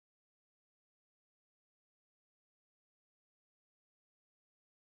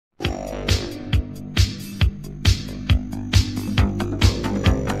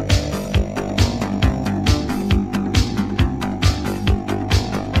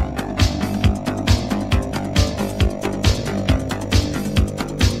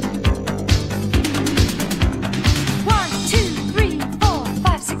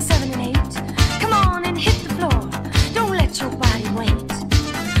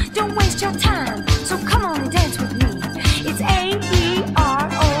waste your time, so come on and dance with me. It's A-E-R-O-B-I-C.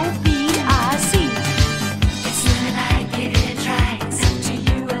 It's not like give it a try. It's up to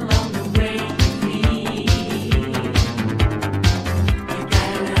you along the way you lead. You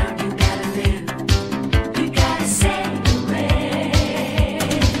gotta learn, you gotta live, you gotta say the way.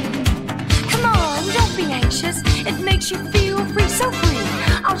 Come on, don't be anxious. It makes you feel free, so free.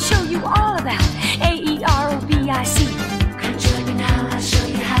 I'll show you all about A-E-R-O-B-I-C. Come join me now, I'll show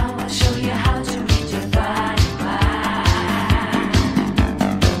you how. I'll show you how to read your body mind.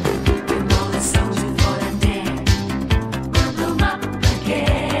 We're rolling stones before the day will bloom up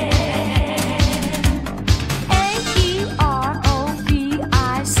again. A-E-R-O-B-I-C.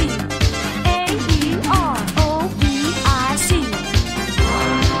 A-E-R-O-B-I-C.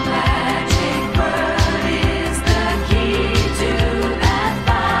 Magic word is the key to that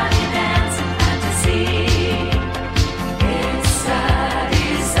body dancing fantasy. It's a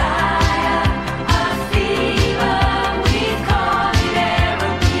desire, a fever, we call it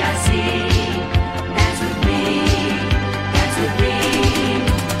R-O-B-I-C. Dance with me, dance with me,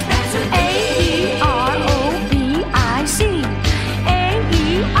 dance with me. A-E-R-O-B-I-C.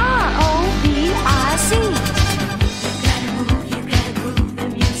 A-E-R-O-B-I-C. You gotta groove, the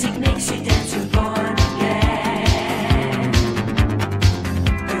music makes you dance, you're born again.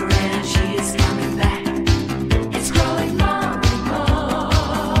 Her energy is coming back, it's growing more and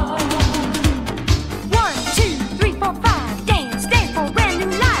more. 1, 2, 3, 4, 5. Dance, dance for a brand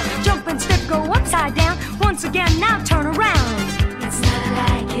new life. Jump and step, go upside down. Once again, now turn around. It's not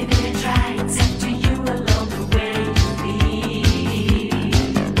like give it a try, it's up to you along the way you lead.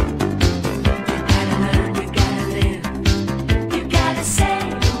 You gotta learn, you gotta live, you gotta say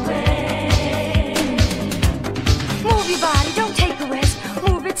the way. Move your body, don't take a rest.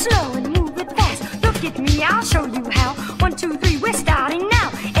 Move it slow and move it fast. Look at me, I'll show you how. 1, 2, 3, we're starting now.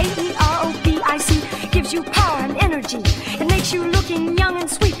 A-E-R-O-B-I-C gives you power and energy. It makes you looking young and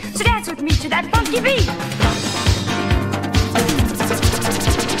sweet. So dance with me to that funky beat.